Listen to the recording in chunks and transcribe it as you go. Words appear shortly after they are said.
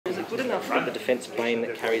good enough that the defence plane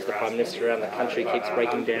that carries the Prime Minister around the country keeps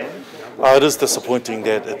breaking down? It is disappointing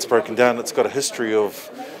that it's broken down. It's got a history of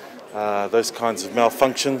those kinds of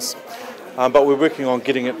malfunctions. But we're working on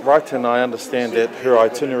getting it right, and I understand that her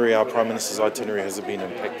itinerary, our Prime Minister's itinerary, hasn't been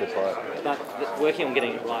impacted by it. But working on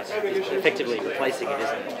getting it right is effectively replacing it,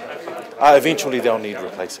 isn't it? Eventually they'll need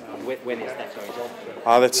replacing. When is that going to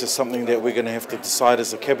happen? That's just something that we're going to have to decide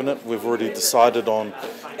as a cabinet. We've already decided on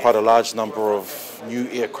quite a large number of new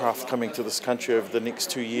aircraft coming to this country over the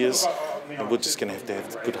next 2 years, and we're just going to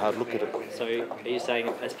have a good hard look at it. So are you saying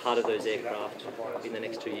as part of those aircraft in the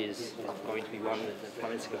next 2 years is going to be one that the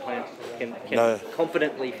Prime Minister can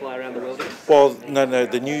confidently fly around the world in? Well, no,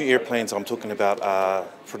 the new airplanes I'm talking about are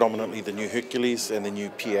predominantly the new Hercules and the new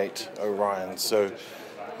P8 Orion. So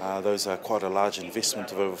those are quite a large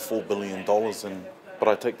investment of over $4 billion, but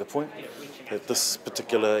I take the point that this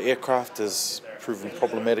particular aircraft has proven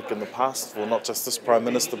problematic in the past for not just this Prime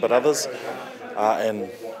Minister but others, and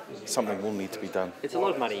something will need to be done. It's a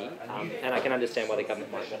lot of money, and I can understand why the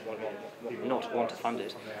government might not want to fund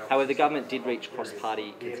it. However, the government did reach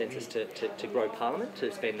cross-party consensus to grow Parliament,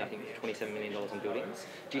 to spend, I think, $27 million in buildings.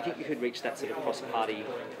 Do you think you could reach that sort of cross-party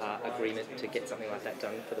agreement to get something like that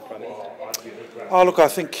done for the Prime Minister? Look, I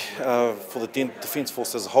think for the Defence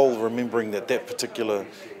Force as a whole, remembering that particular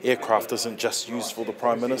aircraft isn't just used for the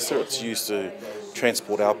Prime Minister, it's used to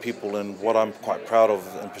transport our people, and what I'm quite proud of,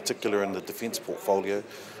 in particular in the defence portfolio,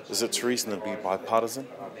 is it's reasonably bipartisan.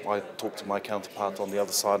 I talk to my counterpart on the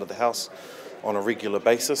other side of the House on a regular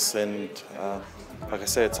basis, and like I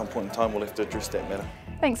say, at some point in time we'll have to address that matter.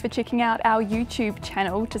 Thanks for checking out our YouTube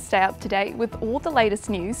channel to stay up to date with all the latest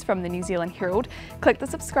news from the New Zealand Herald. Click the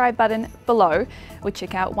subscribe button below or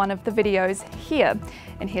check out one of the videos here,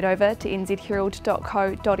 and head over to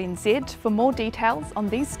nzherald.co.nz for more details on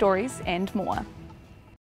these stories and more.